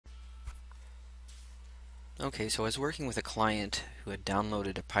Okay, so I was working with a client who had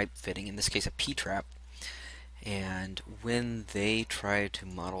downloaded a pipe fitting, in this case a P-trap, and when they tried to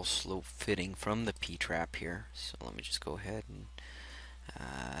model slope fitting from the P-trap here, so let me just go ahead and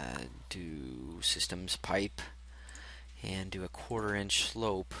do systems pipe and do a 1/4 inch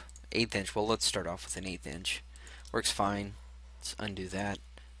slope, 1/8 inch. Well, let's start off with an 1/8 inch. Works fine. Let's undo that.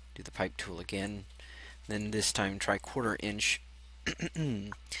 Do the pipe tool again. Then this time try 1/4 inch.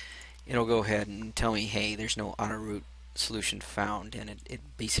 It'll go ahead and tell me, hey, there's no auto route solution found, and it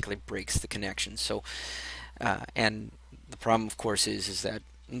basically breaks the connection. So, and the problem, of course, is that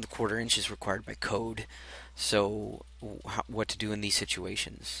the 1/4 inch is required by code. So, what to do in these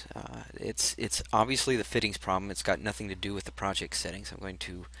situations? It's obviously the fittings problem. It's got nothing to do with the project settings. I'm going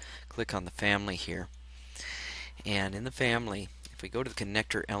to click on the family here, and in the family, if we go to the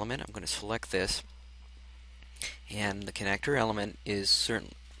connector element, I'm going to select this, and the connector element is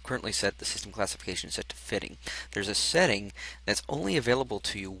currently set, the system classification is set to fitting. There's a setting that's only available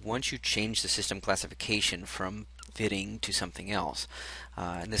to you once you change the system classification from fitting to something else.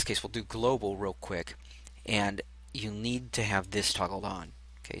 In this case, we'll do global real quick, and you need to have this toggled on.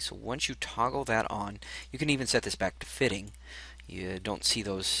 Okay, so once you toggle that on, you can even set this back to fitting. You don't see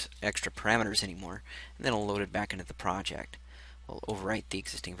those extra parameters anymore, and then it'll load it back into the project. We'll overwrite the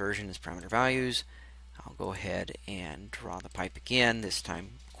existing version as parameter values. I'll go ahead and draw the pipe again, this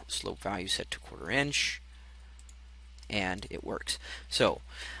time slope value set to 1/4 inch, and it works. So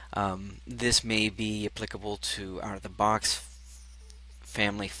this may be applicable to out of the box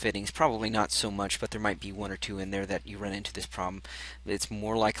family fittings, probably not so much, but there might be one or two in there that you run into this problem. It's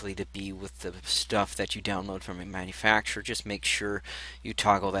more likely to be with the stuff that you download from a manufacturer. Just make sure you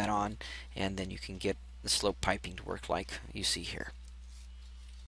toggle that on, and then you can get the slope piping to work like you see here.